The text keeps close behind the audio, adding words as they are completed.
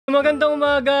Magandang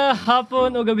umaga,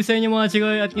 hapon o gabi sa inyo mga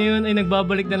chikoy. At ngayon ay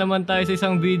nagbabalik na naman tayo sa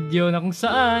isang video na kung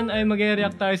saan ay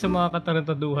mag-react tayo sa mga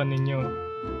katarantaduhan ninyo.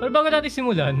 Pero bago natin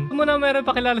simulan, muna mayroon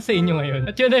pakilala sa inyo ngayon.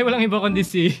 At yun ay walang iba kundi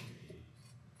si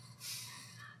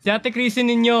Ate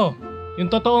Kristian ninyo. Yung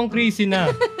totoong Kristian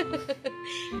na.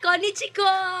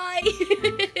 Konnichikoy!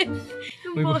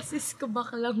 Yung boses ko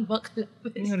baklang.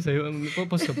 Ano sa'yo?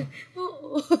 Post ka ba?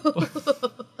 Oo.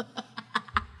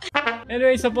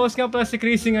 Anyway, sa post nga pala si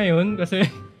Kristian ngayon kasi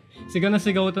sigaw na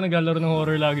sigaw ito, naglalaro ng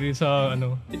horror lagi dito sa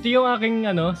ano. Ito yung aking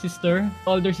sister,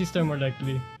 older sister more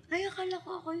likely. Ay, akala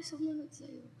ko ako yung sumunod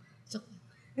sa'yo.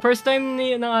 First time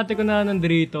ng ate ko na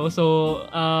nandito, so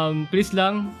please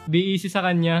lang, be easy sa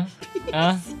kanya.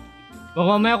 Ha? Baka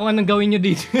mamaya kung anong gawin nyo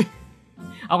dito.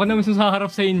 Ako na mismo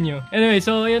saharap sa inyo. Anyway,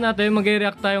 so ayun natin,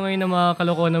 mag-react tayo ngayon ng mga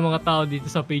kalokohan ng mga tao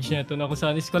dito sa page na ito. Na kung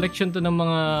saan is collection to ng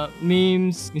mga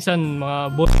memes, minsan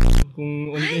mga bot,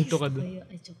 kung into ka doon.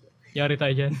 Yari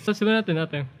tayo dyan. So simulan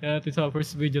natin. Kaya natin sa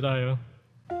first video tayo.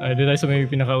 Ay, dito tayo sa may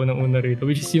pinakaunang-una rito.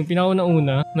 Which is yung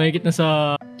pinakaunang-una, mahigit na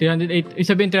sa 308,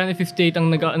 sabihin 358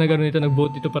 ang nag-ano nito,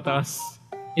 nag-vote dito pataas.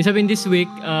 Sabihin this week,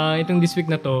 itong this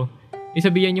week na to,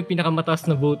 sabihin yung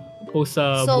pinakamataas na vote post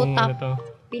sa so, buong ano to.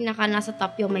 Pinaka nasa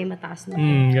top yung may mataas na.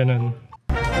 Ganun.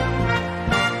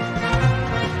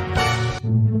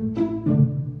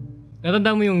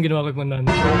 Natanda mo yung ginawa ko yung mandan.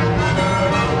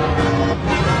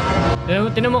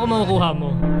 Tinan mo kung makukuha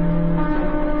mo.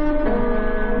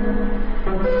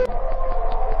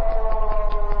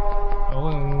 Ako,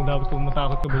 dapat kung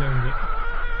matakot ka ba lang hindi.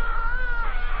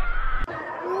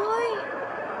 Uy!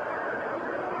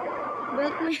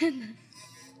 Belt mo yan.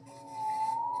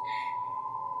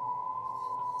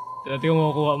 Dati kung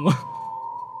makukuha mo.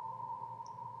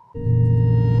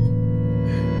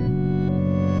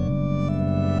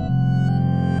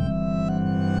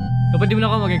 Kapag di mo na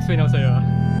ako mag-explain ako sa'yo ha.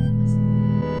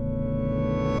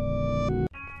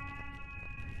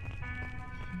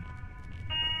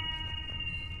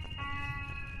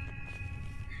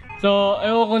 So,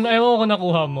 ewan ko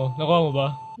nakuha mo. Nakuha mo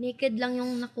ba? Naked lang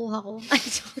yung nakuha ko. Ay,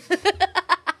 sorry.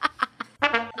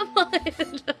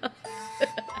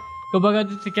 Kumbaga,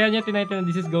 kaya niya tinitle na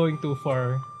this is going too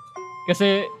far.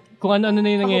 Kasi kung ano-ano na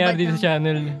yung nangyayari dito sa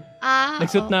channel.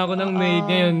 Nagsuot na ako ng maid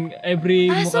ngayon.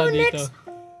 Every mukha so dito. Next...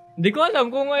 Hindi ko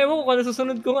alam kung ayaw mo kung ano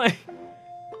susunod ko nga eh.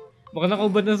 Baka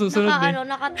nakaubad na susunod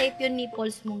naka-tape yung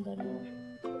nipples mong gano'n.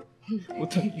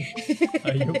 Utang.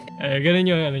 Ayop. Ganun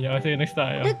yung ano niya kasi next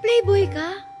tayo. Nag-playboy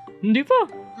ka? Hindi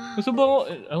pa.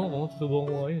 Susubukan ko. Susubukan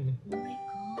ko ngayon eh. Oh my God.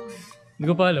 Hindi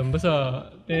ko pa alam. Basta,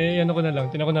 ano ko na lang.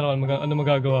 Tinan ko na lang ano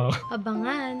magagawa ko.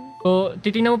 Abangan. So,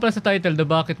 titingnan mo pala sa title, The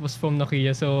Bucket Was From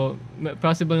Nokia. So,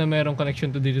 possible na mayroong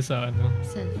connection to dito sa ano.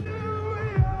 Saan?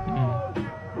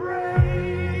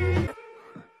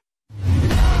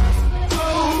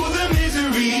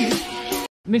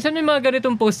 Minsan may mga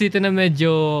ganitong post dito na medyo...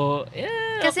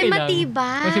 kasi okay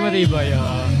matibay. Kasi matibay,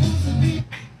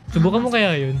 Subukan mo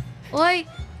kaya yun? Oy!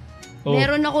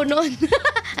 Meron ako noon.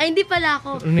 Ay, hindi pala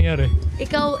ako. Ano nangyari?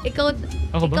 Ikaw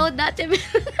dati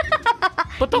meron.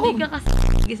 Ba't ako? Hindi ka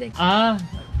kasi.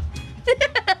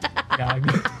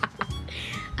 Gago.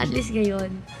 At least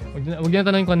ngayon. Huwag na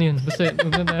tanongin ko ano yun. Basta,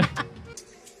 huwag na.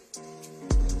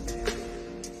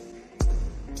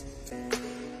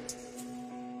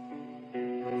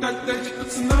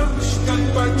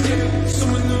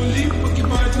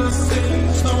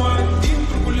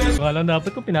 Wala, dapat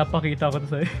ko pinapakita ko to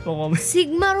sa'yo.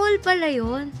 Sigma roll pala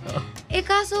yun.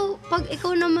 Kaso, pag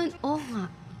ikaw naman, Oo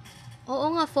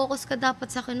nga, focus ka dapat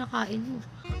sa kinakain mo.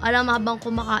 Alam, habang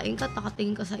kumakain ka,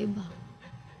 takatingin ka sa iba.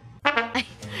 Ay.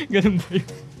 Ganun ba yun?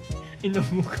 Inom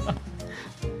mo ka.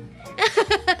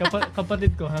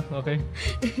 Kapatid ko, ha? Okay?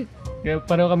 Kaya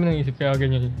pareho kami nang isip, kaya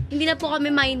ganyan. Hindi na po kami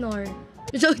minor.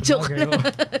 Joke okay, na.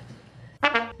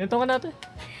 Ito ka natin?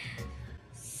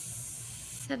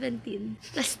 17.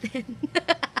 Plus 10.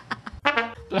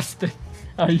 Plus 10.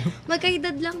 Ayun.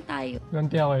 Magkaedad lang tayo.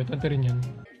 20 ako eh. 20 rin yan.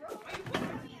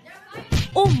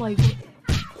 Oh my God.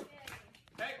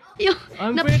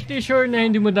 I'm pretty sure na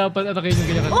hindi mo dapat atakin yung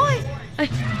ganyan. Oy!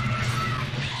 Ay.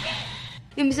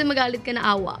 Yung minsan magalit ka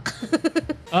na awak.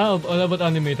 All about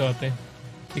anime ito ate.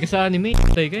 Hindi ka sa anime,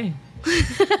 patay ka eh.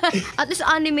 At least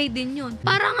anime din yun.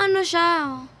 Parang ano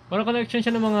siya. Parang collection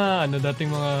siya ng mga dating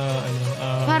mga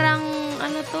parang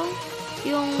ano to?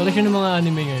 Yung collection ng mga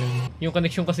anime ngayon. Yung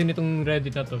connection kasi nitong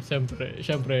Reddit na to,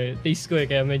 syempre taste ko eh,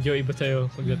 kaya medyo iba sa'yo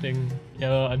pagdating.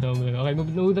 Okay,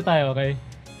 muna tayo, okay?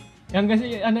 Yan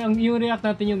kasi, yung react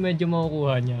natin yung medyo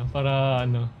makukuha niya para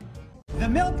The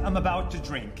milk I'm about to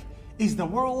drink is the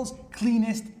world's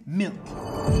cleanest milk.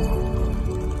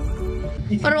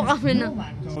 Paro kami na. No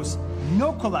lactose,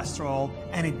 no cholesterol,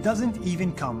 and it doesn't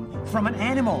even come from an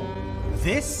animal.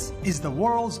 This is the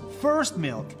world's first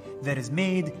milk that is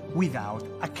made without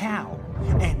a cow.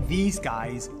 And these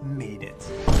guys made it.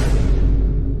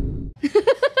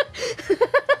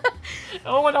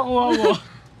 Ako ko nakuha mo.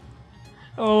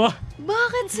 Oo.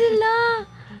 Bakit sila?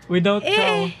 Without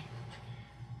cow.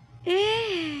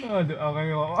 Oh, okay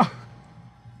ako.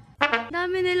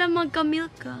 Dami nila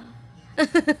magka-milk ka.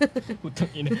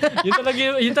 Putang ina.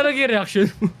 Yun talaga yung reaction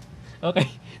mo. Okay,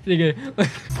 sige.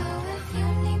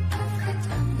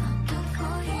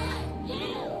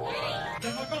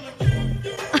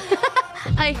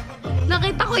 Ay,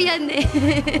 nakita ko yan eh.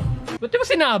 Ba't di mo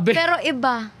sinabi? Pero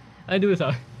iba. Ay, di ba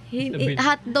sa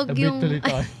Hotdog yung...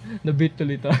 Nabit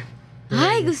tuloy tayo.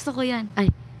 Ay, gusto ko yan. Ay.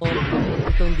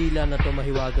 Itong dila na to,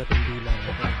 mahiwaga itong dila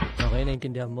na to. Okay,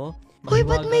 naintindihan mo? Uy,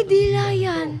 ba't may dila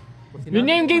yan? Yun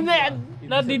na yung game na yan.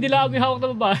 Nadidilaan mo yung hawak na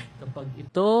babae. Kapag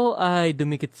ito ay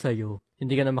dumikit sa'yo,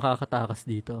 hindi ka na makakatakas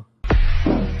dito.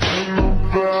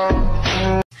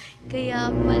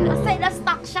 Kaya pala. Kasi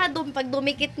na-stuck siya doon pag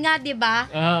dumikit nga, di ba?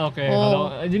 Ah, okay.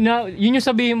 Oh. Yun yung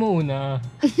sabihin mo una.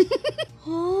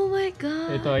 Oh my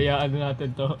God. Ito, ano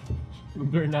natin to.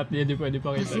 Blur natin, hindi pwede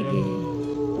pakita Sige. yan.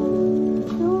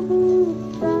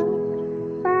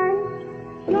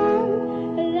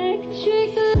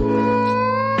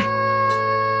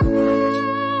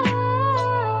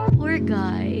 Poor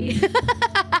guy.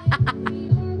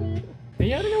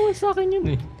 Nangyari naman sa akin yun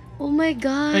eh. Oh my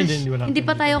gosh. Ay, hindi, wala. Hindi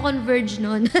pa tayo converge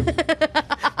nun.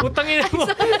 Putang ina mo.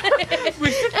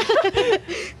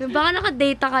 Baka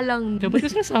naka-data ka lang. Dapat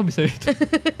kasi nasabi sa'yo ito.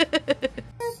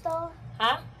 Ito.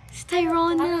 Ha?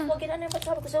 Styrona. Huwag na yung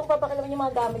sabi ko sa'yo, papakalaman yung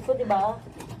mga gamit ko, di ba?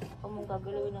 Huwag mong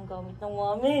gagalawin ang gamit ng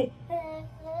mami.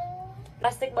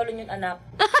 Plastic balloon yun, anak.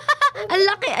 Ang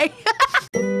laki ay.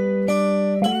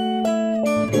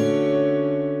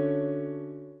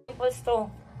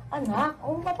 Pwesto. Anak,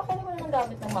 huwag papakalaman ng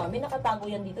gamit ng mami. Nakatago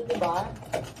yan dito, di ba?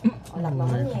 Anak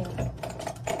naman eh.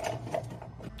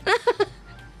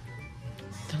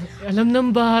 Alam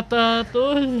ng bata,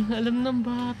 tol. Alam ng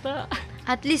bata.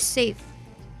 At least safe.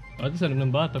 At least alam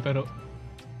ng bata, pero...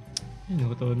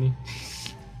 Ano ko, Tony?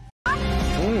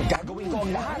 Gagawin ko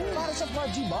ang lahat para sa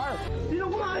Fudgy Bar.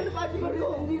 Sino kumain ng Fudgy Bar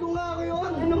yun? Hindi ko nga ako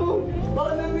yun. Ano mo?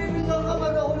 Baka nabibigyan ka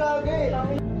man ako lagi.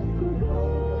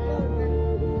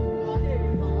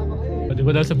 Di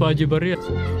ba dahil sa Fudgy Bar yan?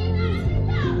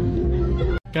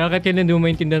 Kaya kahit yan hindi mo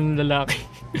maintindihan ng lalaki.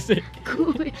 Kasi...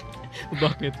 Kuya.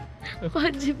 Bakit?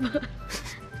 Fudgy ba?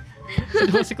 Ano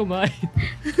kasi kumain?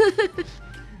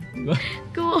 Diba?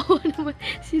 Kumawa naman.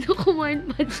 Sino kumain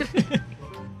Fudgy Bar?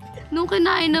 Nung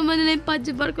kinain naman nila yung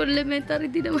Fudgy Bar ko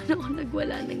elementary, di naman ako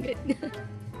nagwala ng ganyan.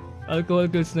 Alcohol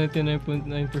kills 99.9%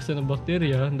 ng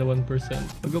bacteria, the 1%.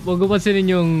 Huwag ko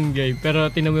pansinin yung game, pero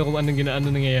tinan mo kung ano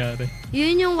nangyayari.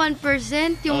 Yun yung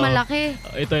 1%, yung malaki.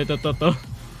 Ito.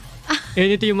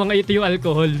 Ito yung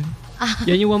alcohol.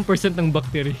 Yan yung 1% ng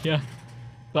bacteria.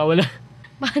 Wala.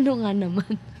 Paano nga naman?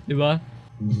 Di ba?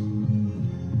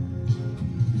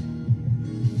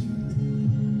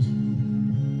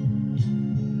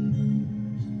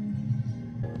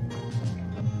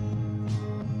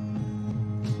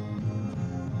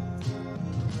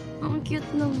 Ang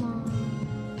cute naman.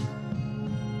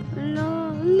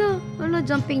 Ala,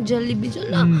 jumping jellyfish.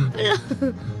 Ala.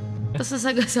 Tapos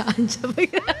sasagasaan siya.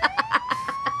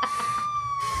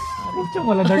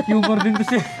 Wala dark humor din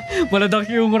kasi. Wala dark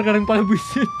humor ka rin pala,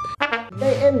 buisit.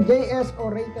 KMJS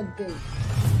o rated K?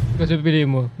 Kasi pili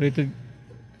mo, rated...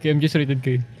 KMJS rated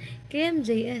K.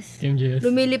 KMJS. KMJS.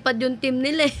 Lumilipad yung team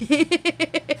nila eh.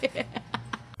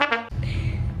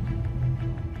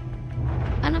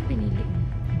 Ano pinili?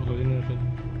 Okay, yun natin.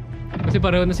 Kasi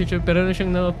pareho na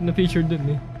siyang na-feature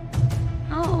dun eh.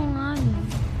 Oo nga no.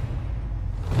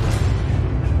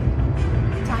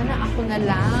 Sana ako na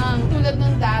lang. Tulad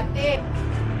ng dati.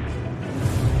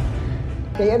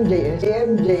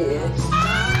 KMJS.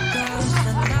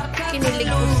 Kinilig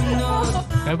ko sila.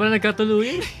 Kaya pala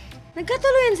nagkatuluyan.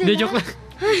 Nagkatuluyan sila? Hindi, joke lang.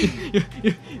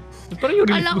 Parang yung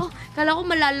relief mo. Kala ko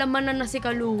malalaman na si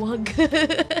Kaluwag.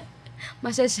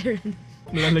 Masesir.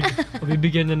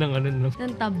 Bibigyan na ng ano, no?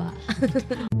 Ng taba.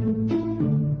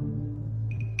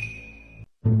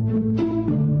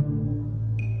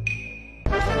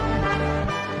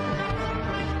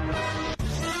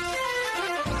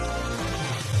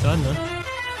 Sana.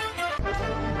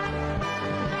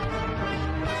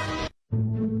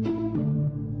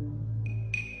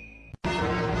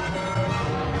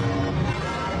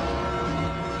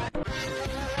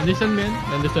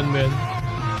 Understand mo yan?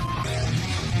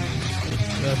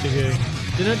 Sige.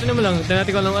 Tignan mo lang. Tignan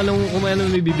ko lang kung ano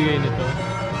may bibigay nito.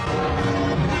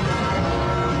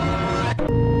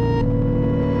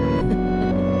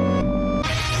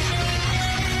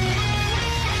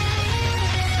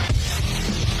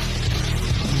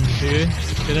 Sige.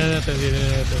 Tignan natin.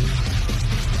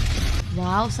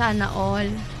 Wow, sana all.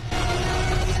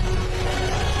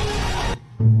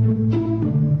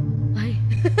 Ay.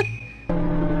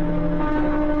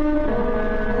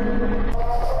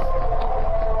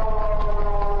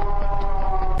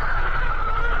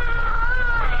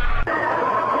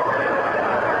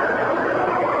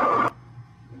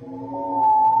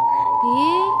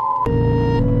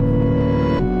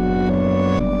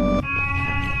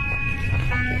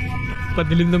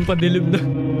 Padilim na.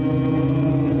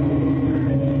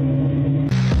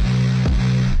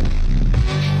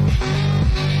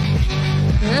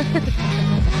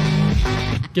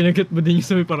 Kinagat mo din yung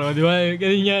sabi parang, di ba?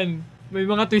 Ganyan yan. May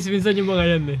mga twist minsan yung mga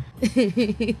yan eh.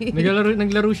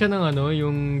 Naglaro siya ng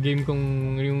yung game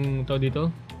kong, yung tao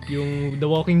dito. Yung The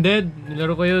Walking Dead.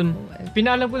 Nilaro ko yun.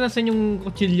 Pinaalam ko nasan yung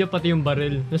kutsilyo pati yung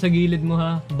baril. Nasa gilid mo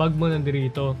ha. Bag mo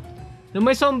nandito. Nung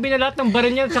may zombie na lahat ng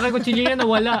baril niya saka kutsilyo niya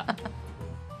nawala.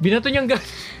 Binato niyang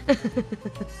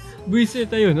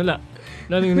Bumisita yun. Wala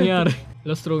nang nangyari.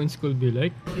 Last row in school be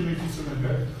like?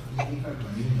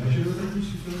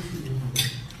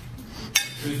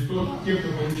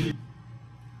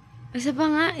 Isa pa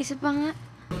nga.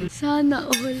 Sana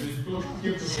all.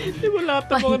 Di ba lahat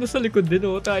ng mga nasa likod din,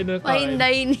 tayo na Fine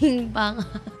dining pa nga.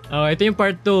 Ito yung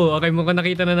part 2. Okay, mukhang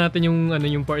nakita na natin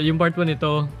yung part 1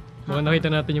 ito. Mukhang nakita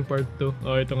natin yung part 2.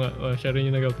 Ito nga. Siya rin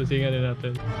yung nag-auto. Sige nga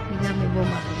natin. Bigla may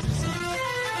bumakit sa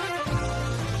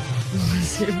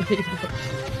survival.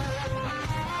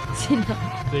 Sino?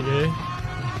 Sige.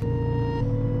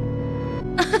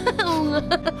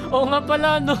 Oo nga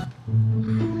pala, no?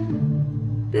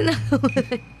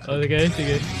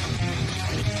 Sige.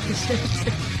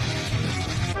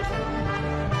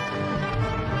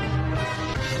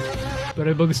 Pero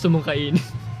iba gusto mong kainin?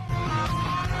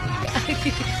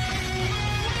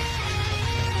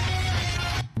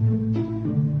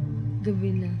 Gabi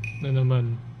na. Na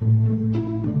naman.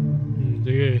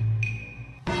 Sige.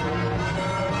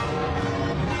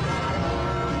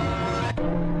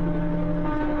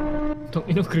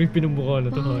 Itong creepy ng mukha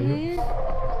na to, hayop.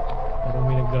 Parang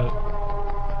may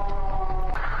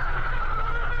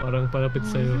parang palapit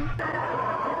sa'yo.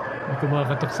 May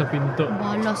kumakatok sa pinto.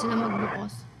 Bahala sila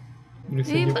magbukas.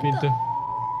 Binuksan yung pinto.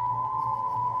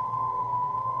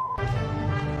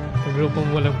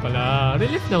 Pag-grupong walang pala.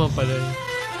 Relief naman pala eh.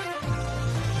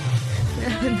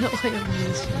 Meron ako yung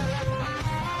mission.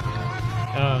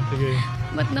 Sige.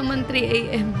 Ba't naman 3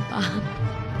 AM pa?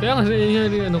 Kaya kasi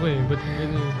yun ko eh. Ba't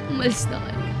yun? Umalis na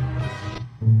kayo.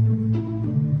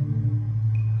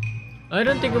 I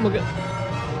don't think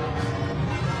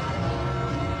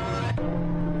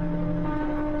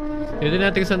Tignan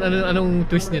natin kung anong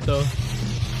twist nito.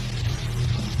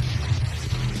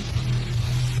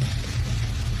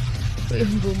 Ito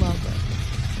yung bumaba.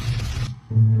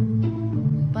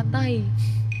 Patay.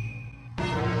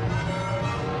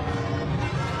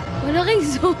 Wala kang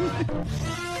zombie.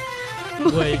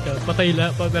 Buhay ka. Patay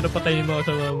lang. Pero patayin mo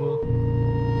kasama mo.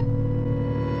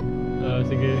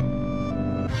 Sige.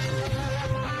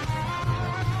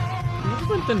 Ano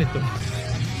kanta nito?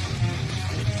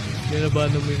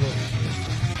 Nilabano mo mo.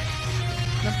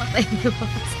 Napatay na pa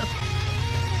sa...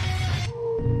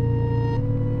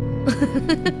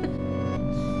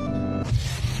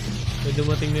 May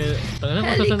dumating na...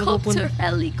 Helicopter.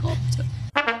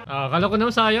 Kala ko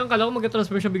naman sayang. Kala ko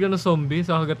mag-transfer siya bigla ng zombie.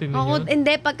 So hagatin niya.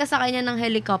 Hindi, pagkasakay niya ng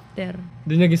helicopter.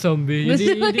 Hindi naging zombie.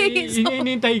 Hindi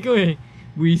hinihintay ko eh.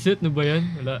 Buisit, ano ba yan?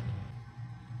 Wala.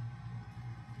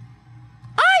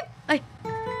 Ay!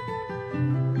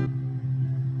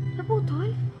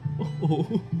 Naputol?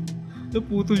 Oo.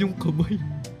 Naputol yung kamay.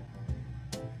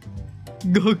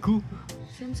 Gago.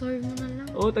 Sensor mo na lang.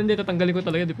 Hindi. Tatanggalin ko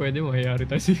talaga. Di pwede. Mahayari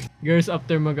tayo si... Girls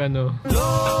after mag-ano.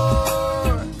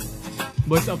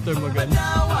 Boys after mag-ano.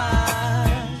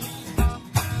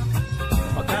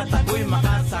 Pagkat ako'y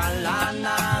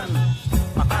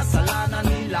makasalanan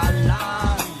nila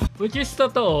lang. Which is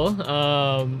totoo.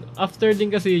 After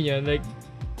din kasi niya, like,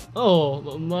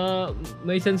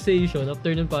 may sensation.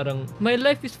 After nun parang, my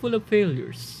life is full of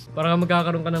failures. Parang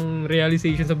magkakaroon ka ng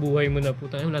realization sa buhay mo na,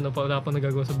 puta, wala pa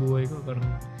nagagawa sa buhay ko. Parang,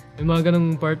 may mga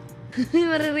ganong part.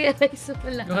 Marirealize mo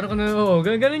lang. Nagkaroon ka na,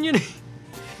 ganun yun eh.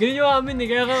 Ganun yung amin eh.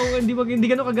 Kaya hindi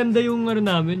ganun kaganda yung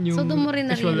namin. Yung so, doon mo rin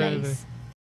visual na-realize.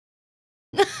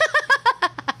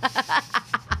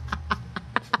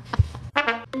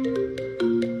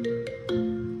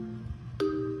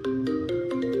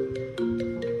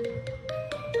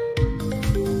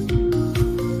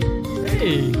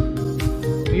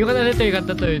 Yung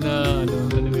kanta to na ano yun.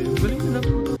 Galing na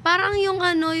lang. Parang yung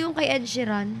yung kay Ed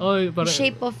Sheeran. Oh, parang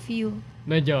Shape of You.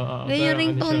 medyo, Ganyan yung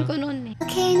ringtone ko noon eh.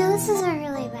 Okay, I know this is a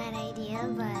really bad idea,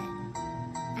 but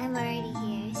I'm already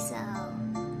here, so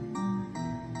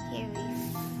here we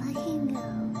fucking go.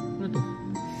 Ano to?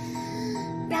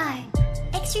 Right.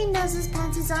 Extreme noses,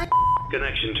 panties on.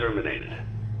 Connection terminated.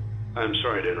 I'm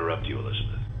sorry to interrupt you,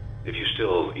 Elizabeth. If you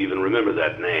still even remember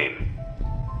that name,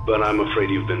 but I'm afraid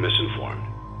you've been misinformed.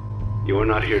 You are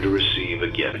not here to receive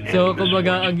again. So,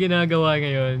 kumbaga, ang ginagawa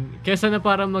ngayon, kesa na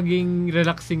para maging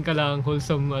relaxing ka lang,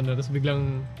 wholesome, tapos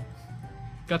biglang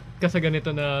cut ka sa ganito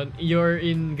na you're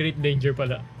in great danger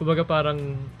pala. Kumbaga parang,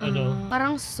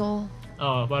 Parang so.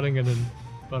 Oo, parang ganun.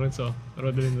 Parang so.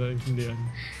 Pero din na intindihan.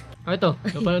 Ito.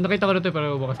 Nakita ko na ito,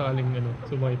 pero baka sakaling,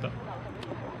 sumakita.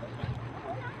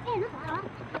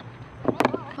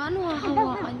 Paano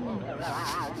hahawakan niya?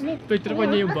 Picture pa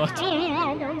niya yung bata.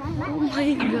 Oh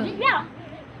my God.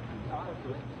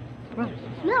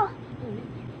 No.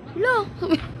 Lo!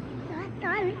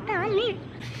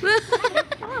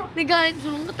 Nagalit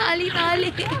mo.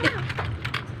 Tali-tali.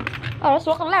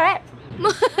 Suwak ang lari.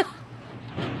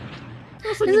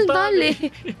 Nasaan yung tali?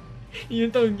 Yung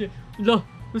tawag niya. Lo,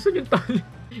 nasaan yung tali?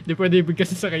 Hindi pwede ibig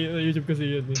kasi sa YouTube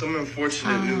kasi yun. Some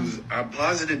unfortunate news. I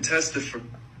positive tested for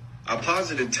both. I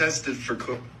positive tested for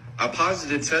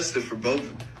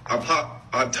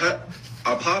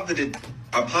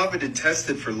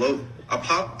low.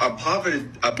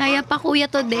 Kaya pa kuya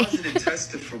today.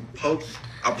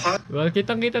 Well,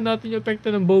 kitang-kita natin yung epekto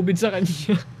ng Bobid sa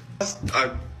kanya. I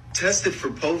tested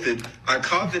for COVID. I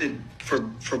coveted for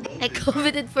both. I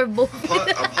coveted for both.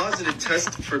 A positive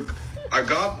test for. I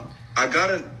got a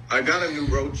new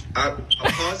roach. A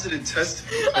positive test.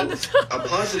 A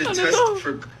positive test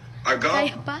for. I got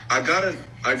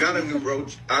a new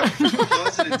roach. A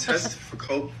positive test for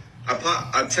COVID.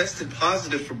 I tested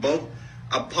positive for both.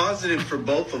 I positive for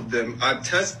both of them. I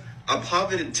tested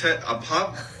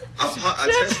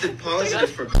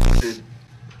positive for COVID.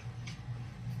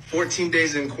 14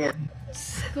 days in quarantine.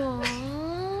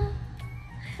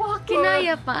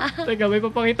 Kinaya pa. Teka, may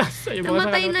papakita sa'yo.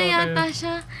 Namatay na yata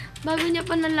siya. Bago niya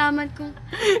pa nalaman kung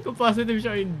positive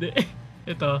siya o hindi.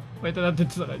 Ito, pakita natin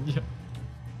sa kanya.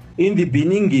 In the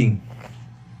beginning.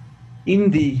 Yeah. In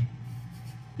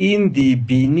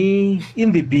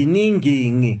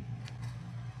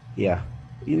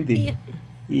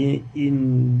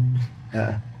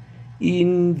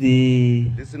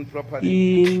the Listen properly.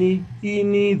 In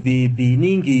the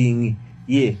beginning.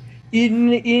 Yeah. In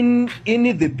the beginning. In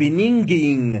the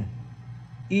beginning.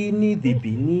 In the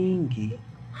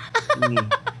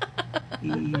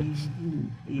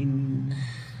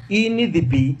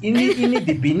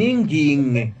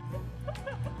beginning.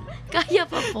 kaya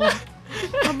pa po.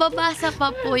 Mababasa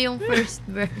pa po yung first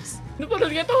verse.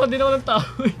 Napanood ka ito, hindi na ako ng tao.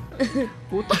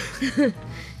 Puta.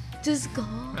 Diyos ko.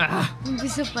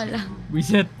 Umpisa pa lang.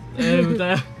 Wiset.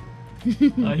 Buta.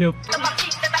 Ayop.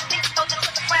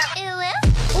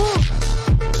 Oh!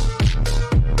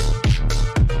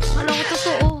 Alam ko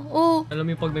totoo. Oh. Alam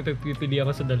mo yung pag nagpipili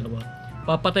ako sa dalawa,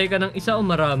 papatay ka ng isa o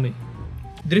marami.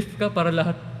 Drift ka para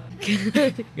lahat.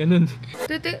 Ganun.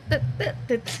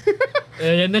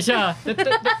 Yan na siya.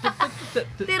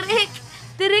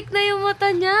 Tirik na yung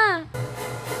mata niya.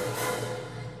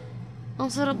 Ang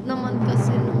sarap naman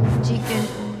kasi ng chicken.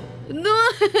 No!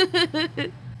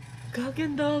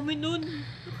 Kagyan dami nun.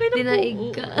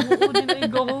 Dinaig ka. Oo, dinaig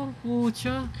ako.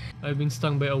 Pucha. I've been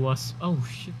stung by a wasp. Oh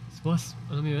shit. Wasp.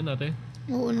 Alam mo yun ate?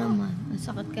 Oo naman.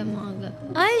 Masakit ka mga gat.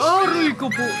 Ay, aray ko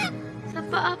po! Sa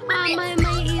paa pa, may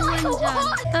iwan dyan.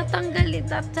 Tatanggalin.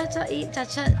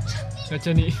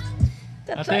 Chachani.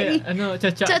 Ate, ano?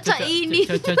 Chachaini.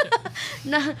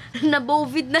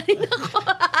 Na-bovid na rin ako.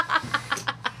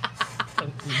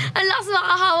 Ang lakas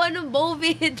makahawa ng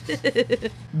bovid.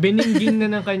 Biningging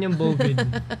na ng kanyang bovid.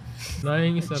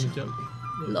 Lying is some job.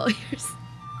 Lawyers.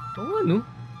 Oo, ano?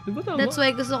 Diba tama? That's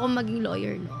why gusto ko maging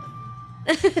lawyer noon.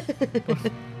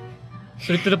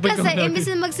 Kasi imbis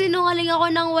na magsinungaling ako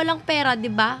ng walang pera,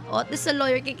 di ba? O, at least sa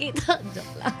lawyer kikita.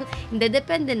 Joke lang. Hindi,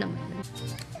 depende naman.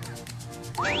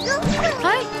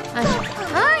 Ay! Ay!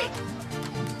 Ay!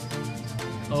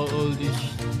 How old is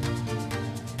she?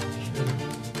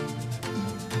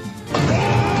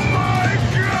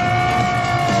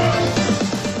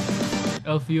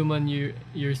 Elf human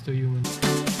years to human.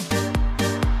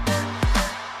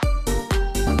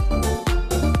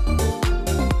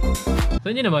 So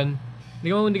hindi naman,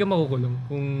 hindi ka makukulong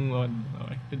kung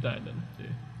okay, tayo doon.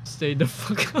 Stay the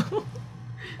fuck out.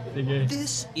 Sige.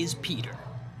 This is Peter.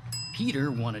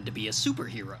 Peter wanted to be a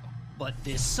superhero, but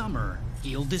this summer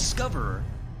he'll discover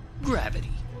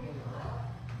gravity.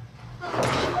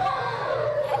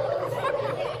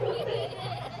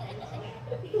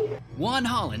 Juan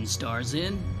Holland stars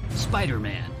in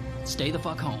Spider-Man. Stay the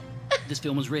fuck home. This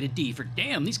film was rated D for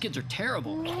damn, these kids are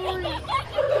terrible.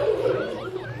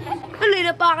 Alay,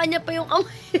 napakan niya pa yung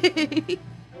kamay.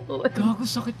 Gago,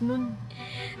 sakit nun.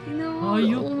 No,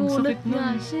 Ayok, ang sakit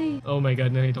nun. Oh my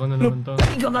god, nakita ko na naman to.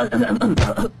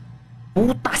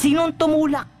 Puta, sinong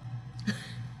tumulak?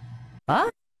 Ha?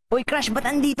 Uy, Crush, ba't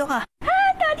andito ka? Ha?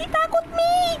 Daddy, takot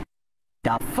me!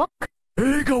 The fuck?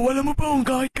 Ikaw, wala mo pa kung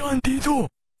kahit ka andito.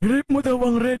 Rape mo daw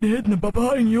ang redhead na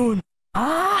babaeng yun.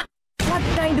 Ah? What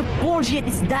kind of bullshit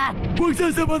is that? Huwag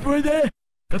sasabat, pwede!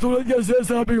 Katulad nga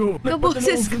sinasabi ko.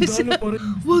 Kaboses ko siya.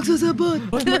 Huwag sasabat.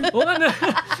 Oo nga na.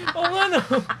 Oo nga na.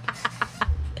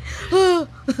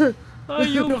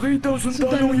 Ayaw. Nakita ko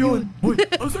sundalong yun. Uy,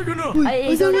 asa ka na?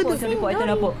 Ay, sorry po. Ito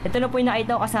na po. Ito na po yung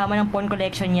nakita ko kasama ng porn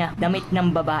collection niya. Damit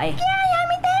ng babae.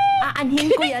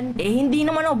 Aanhin ko yan. Hindi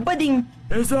naman ako bading.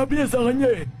 Sabi niya sa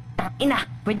kanya Ina,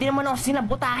 pwede naman ako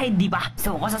sinabotahe, di ba?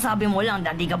 So, kung sasabi mo lang,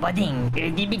 dati ka bading.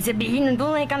 Ibig sabihin ng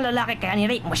tunay kang lalaki kaya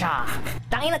ni-rape mo siya.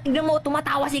 Tangina, tignan mo,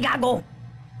 tumatawa si Gago.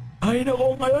 Ay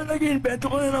nako, ngayon nag-invento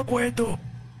ka na ng kwento.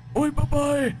 Uy,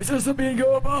 babae, sasabihin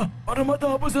ka ba? Para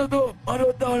matapos na to, ano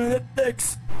tayo na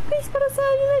Netflix? Please, para sa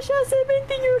akin na siya,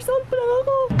 17 years old pa lang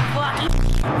ako.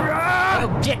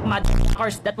 Object,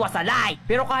 motherfuckers, that was a lie.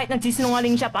 Pero kahit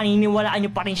nagsisinungaling siya, paniniwalaan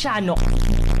niyo pa rin siya, no?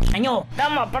 Ano?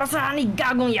 Tama, para sa ni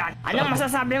Gagong yan. Anong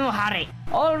masasabi mo, Hari?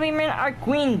 All women are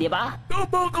queen, di ba?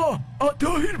 Tama ka! At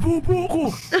dahil bubo ko,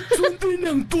 sundin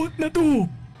ang tweet na to!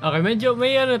 Okay, medyo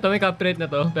may ano to, may copyright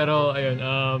na to. Pero ayun,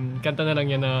 kanta na lang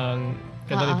yan ng...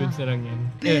 Kanta ni Dudes na lang yan.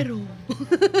 Pero...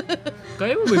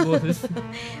 Kaya mo ba yung boses?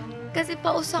 Kasi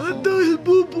paus ako. At dahil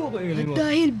bobo ako.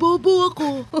 Dahil bobo ako.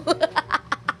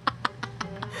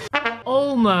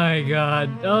 Oh my god.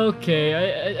 Okay,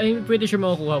 I'm pretty sure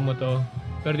makukuha mo to.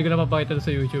 Pero di ko napapakita to sa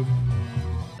YouTube.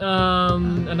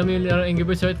 Alam mo yung Angry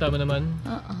Birds, tama naman?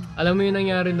 Alam mo yung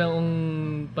nangyari noong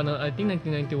I think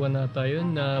 1991 nata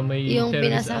yun, na may yung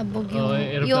pinasabog yung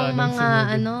mga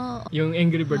ano... Yung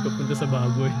Angry Bird papunta sa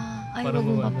baboy. Ay, huwag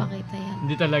mo papakita yan.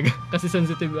 Hindi talaga. Kasi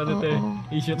sensitive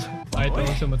issue. Kahit mo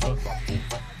siya mato.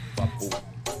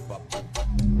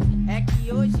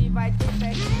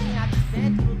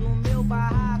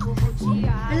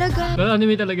 Talaga? Pero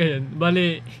anime talaga yan.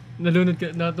 Bale,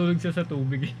 natulog siya sa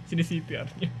tubig. Sinisipr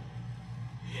niya.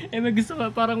 May gusto ka,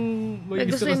 parang... May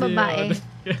gusto yung babae.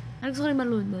 Gusto ko yung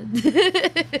malunod.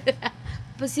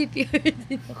 Pa-CPR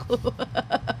din ako.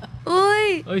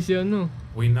 Uy! Ay, si ano?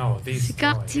 We know this si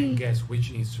boy can guess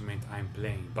which instrument I'm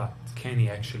playing, but can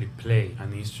he actually play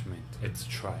an instrument? Let's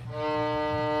try.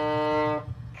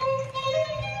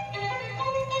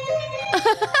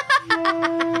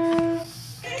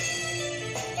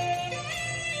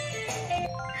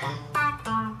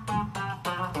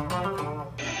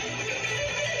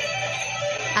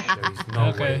 There is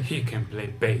no way he can play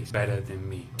bass better than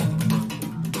me.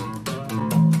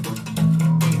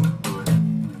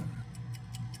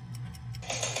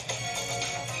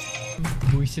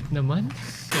 Buisit naman.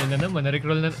 Kaya na naman,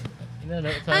 na-recroll na. Sana,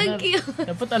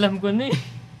 dapat alam ko na eh.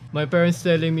 My parents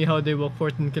telling me how they walk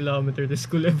 14 kilometers to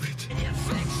school every day.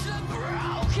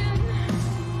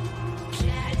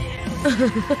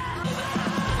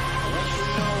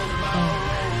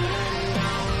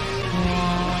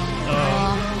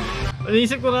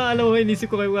 Inisip ko nga, alam mo, inisip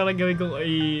ko kayo parang gawin kong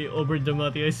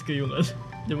over-dramatize ko yung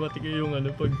dramatic yung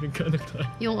pag nagkanak tayo.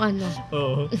 Yung ano?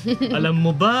 Oo. Alam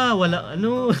mo ba, wala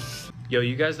ano. Yo,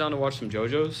 you guys down to watch some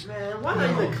JoJo's? Man, why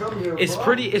did they come here? It's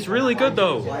really good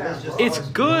though. It's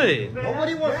good.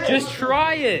 Just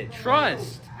try it.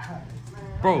 Trust.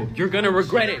 Bro, you're gonna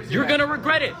regret it. You're gonna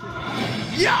regret it.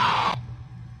 Yeah!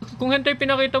 Kung hentai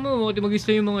pinakita mo,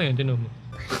 mag-stay yung mga yan, tinan mo.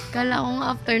 Kala ko nga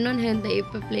after nun, hentai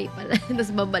ipa-play pala.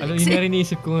 Tapos babalik siya. Ano yung narin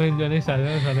isip ko nga,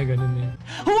 sana ganun eh.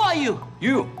 Who are you?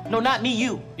 You. No, not me,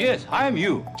 you. Yes, I am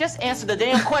you. Just answer the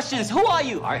damn questions. Who are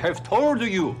you? I have told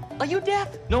you. Are you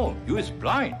deaf? No, you is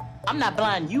blind. I'm not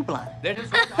blind, you blind. That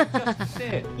is what I just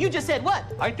said. You just said what?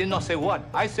 I did not say what.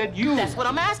 I said you. That's what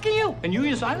I'm asking you. And you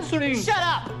is answering. Shut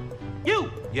up.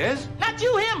 You. Yes? Not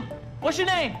you, him. What's your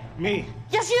name? Me.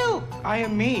 Yes, you. I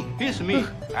am me. He's me.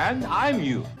 And I'm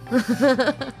you.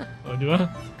 Oh, di ba?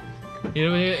 Yun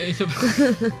naman yung isip.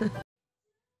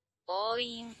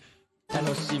 Oing. 楽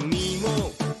しみ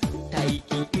も大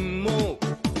金も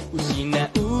失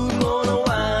うもの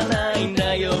はないん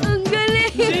だよ。Ang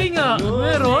galing! Hindi nga,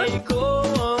 meron?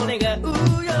 願う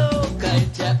よ変え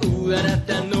ちゃうあな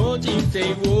たの人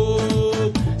生をウォ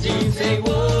ー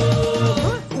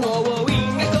ウィ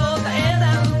ンが答え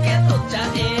だ受け取っちゃ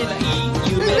えばいい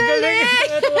夢。Ang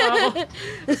galing! Ito ako.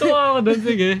 Tuwa ako doon,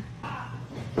 sige.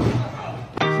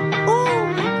 Oh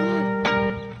my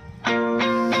God!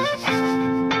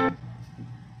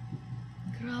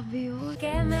 Grabe yun.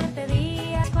 Que me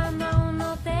pedías cuando aún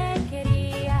no te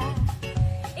quería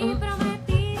y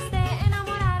prometiste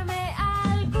enamorarme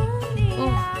algún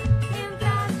día.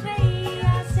 Mientras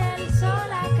veías el sol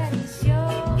acarició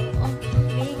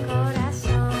mi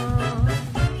corazón.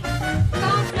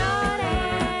 Con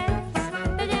flores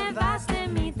te llevaste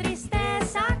mi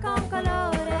tristeza con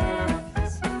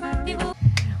colores.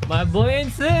 My boy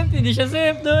ain't simp! Hindi siya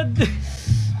simp, dude!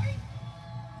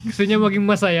 Gusto niya maging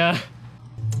masaya.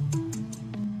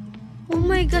 Oh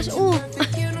my gosh, oh!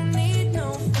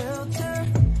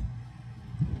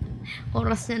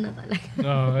 Oras niya na talaga.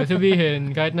 Oo,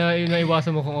 sabihin, kahit na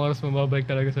naiwasan mo kung oras, mababalik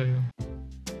talaga sa'yo.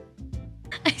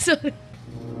 Ay, sorry.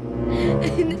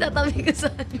 Hindi tatabi ko sa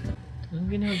ano.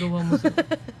 Anong ginagawa mo sa...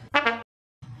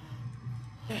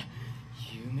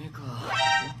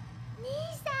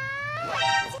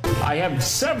 I have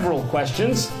several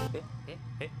questions.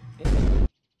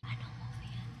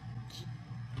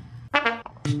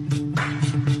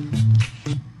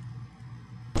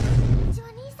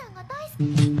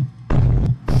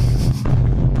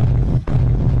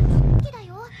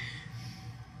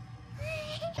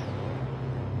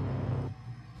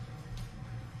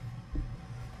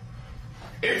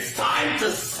 It's time to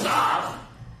stop.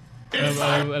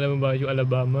 Alam mo ba yung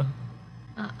Alabama?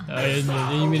 Ayun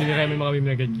yun. Yung minigay kayo may mga meme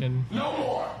na ganyan. No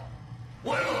more.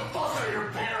 Where the fuck are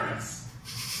your parents?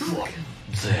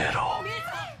 Zero.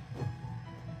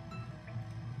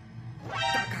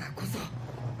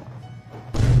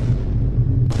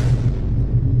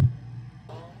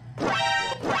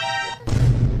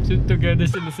 Shoot together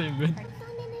sila sa event.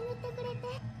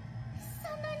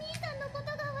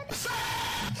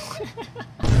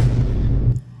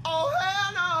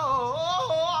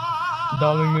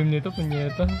 Daming meme nito,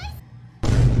 punyeta.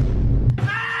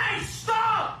 Hey,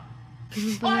 stop!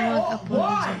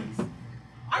 Mag-apologize.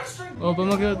 O,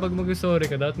 pag mag-sorry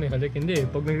ka, dapat may halik. Hindi,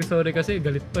 pag nag-sorry kasi,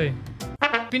 galit pa eh.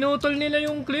 Pinutol nila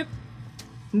yung clip.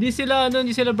 Hindi sila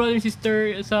brother and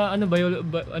sister sa ano,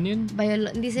 ano yun?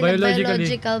 Hindi sila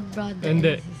biological brother.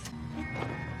 Hindi.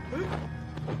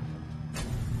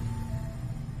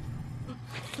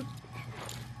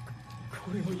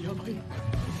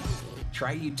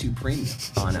 Try YouTube Premium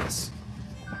on us.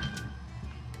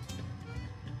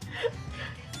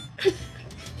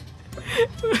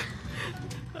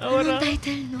 Anong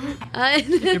title no?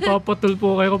 Ipapatol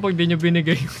po kayo kapag di nyo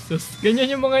binigay yung sus.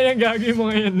 Ganyan yung mga yan, gagawin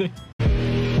mga yan eh.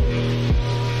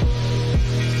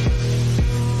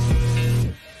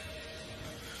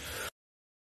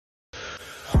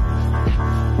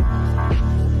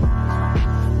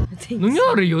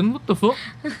 nangyari yun? What the fuck?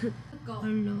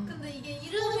 Hello. 근데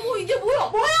이게 뭐야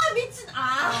미친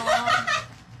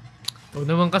Huwag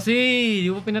naman kasi,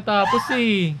 di ko pinatapos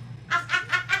eh.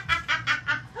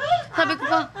 Sabi ko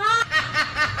pa.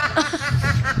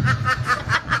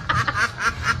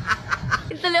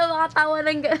 Ito lang makatawa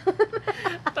ng gano'n.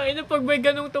 Tayo na pag may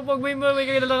ganong to, pag may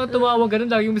kailangan tumawa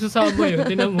ganun, lagi mo sasama yun.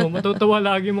 Tinan mo, matutuwa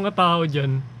lagi yung mga tao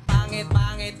dyan.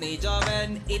 Pangit ni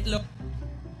Joven, itlog.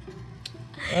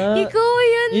 Ikaw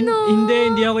yan, no?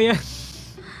 Hindi ako yan.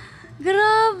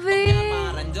 Grabe!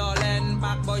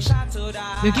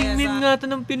 Naging meme nga ito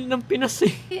ng Pinas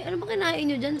eh. Ano ba kinain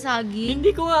nyo dyan, sagi?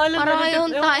 Hindi ko nga alam. Parang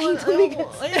yung taing tumigas.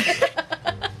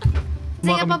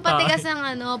 Sige, papatigas ang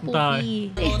ano, pupi.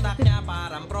 Utak niya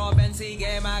parang proben,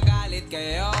 sige magalit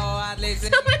kayo at least.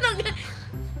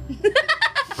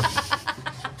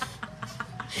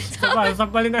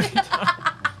 Sampalin na ito.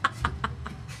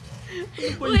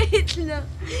 Wait lang.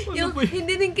 Yung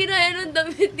hindi din kinaya ng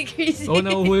damit ni Kristian. Oo,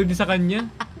 nahuhulog din sa kanya.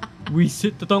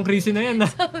 Wisit. Totoong Kristian na yan na.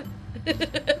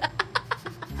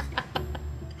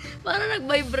 Parang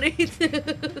nag-vibrate.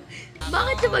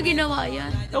 Bakit siya ba ginawa yan?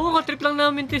 Ako, trip lang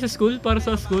namin sa school, para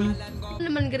sa school. Ano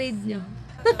naman grade niya?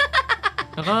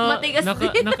 Matigas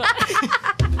din.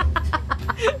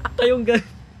 Tayong gan.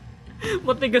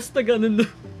 Matigas na ganun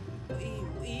doon.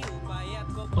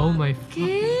 Oh my fuck.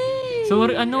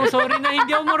 Sorry na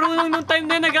hindi ako marunong nung time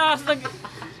na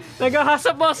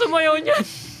naghahasap ako sumayaw niyan.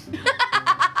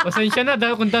 Pasensya na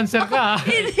dahil kung dancer ka.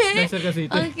 Dancer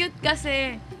kasi ito. Ang cute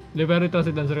kasi. Pero ito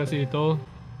kasi dancer kasi ito.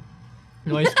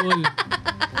 No high school.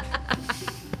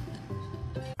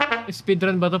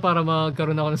 Speedrun ba to para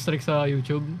magkaroon ako ng streak sa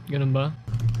YouTube? Ganun ba?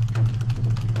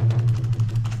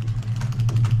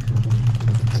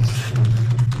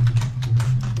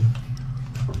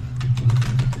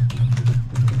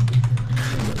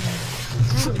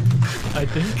 I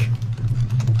think.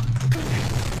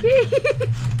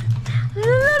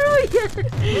 Ano laro yan?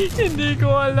 Hindi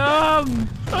ko alam.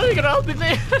 Ay, grabe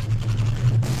na yan.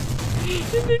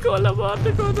 Hindi ko alam ate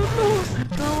ko ano to.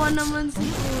 Kawa naman si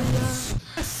Kuya.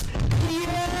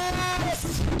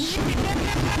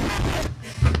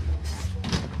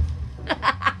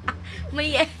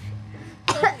 May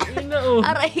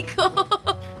aray ko.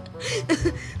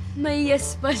 May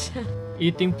yes pa siya.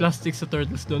 Eating plastic sa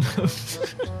turtles doon.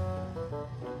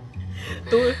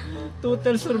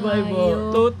 Total survivor.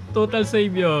 Total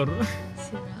savior.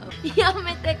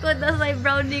 Yamete ko na sa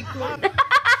brownie ko.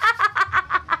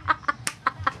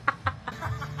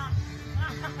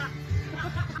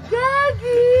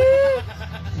 Gagi!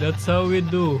 That's how we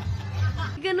do.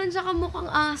 Ganon siya kamukhang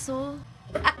aso.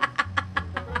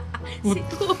 Si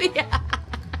Kuya.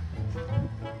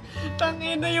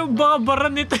 Tangina yung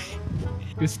babaran nito.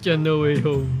 Kristian, no way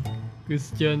home.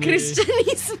 Kristian.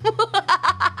 Kristianismo.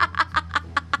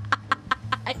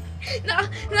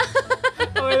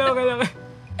 Okay lang.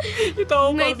 Ito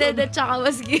ako. United at saka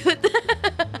mas cute.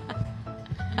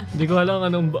 Hindi ko alam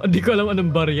anong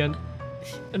variant.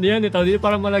 Ano yan? Ito,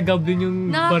 parang malagab din yung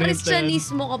variant na yan.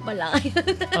 Naka-Kristianismo ka pala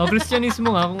ngayon. Kristianismo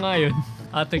nga ako ngayon.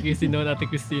 Ate Christine noon, Ate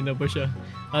Christina pa siya.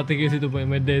 Ate Christine po,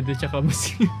 may dede tsaka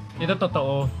mas ito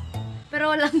totoo.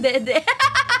 Pero walang dede.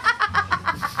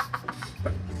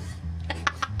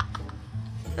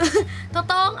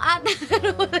 Totoong ate pero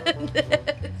walang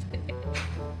dede.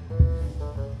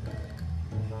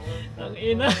 Ang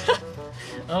ina.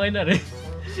 Okay na rin.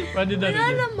 Pwede na rin.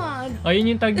 Wala naman.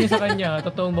 Ayun yung tag niya sa kanya.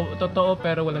 Totoo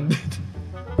pero walang dede.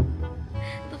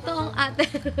 Totoong ate.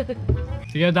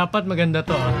 Sige, dapat maganda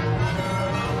to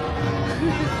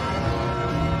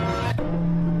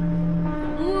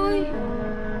Uy.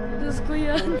 Diyos ko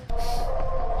yan.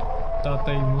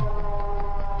 Tatay mo.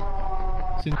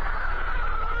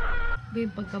 Babe,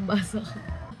 pagkabasa ko.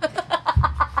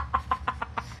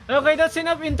 Okay, that's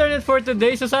enough internet for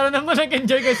today. So sana naman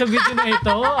nag-enjoy kayo sa video na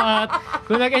ito. At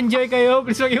kung nag-enjoy kayo,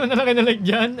 please mag-iwan na lang kayo na like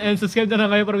dyan. And subscribe na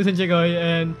lang kayo para bisan check kayo.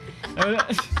 And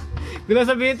kung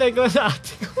nasabihin tayo ko sa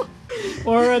ate ko.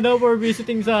 For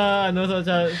visiting sa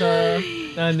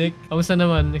NANIK. Kamusta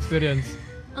naman experience?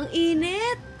 Ang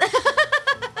init.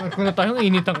 Kung na tayong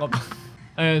initan ka pa.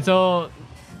 Ayun, so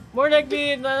more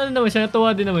likely, naman siya,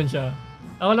 natuwa din naman siya.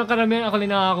 Ako lang karamihan, ako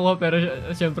lang nakakakuha, pero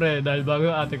syempre, dahil bago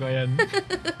yung ate ko, yan.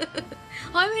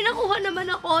 Ay, may nakuha naman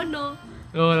ako, no?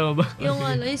 Oo, naman ba? Yung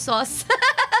yung sauce.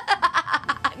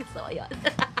 Gusto ko yun.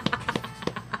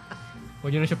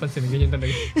 Huwag nyo na siya pansinin, ganyan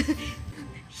talaga.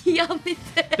 Yummy.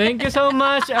 Thank you so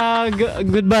much.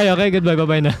 Goodbye, okay? Goodbye,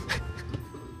 bye-bye na.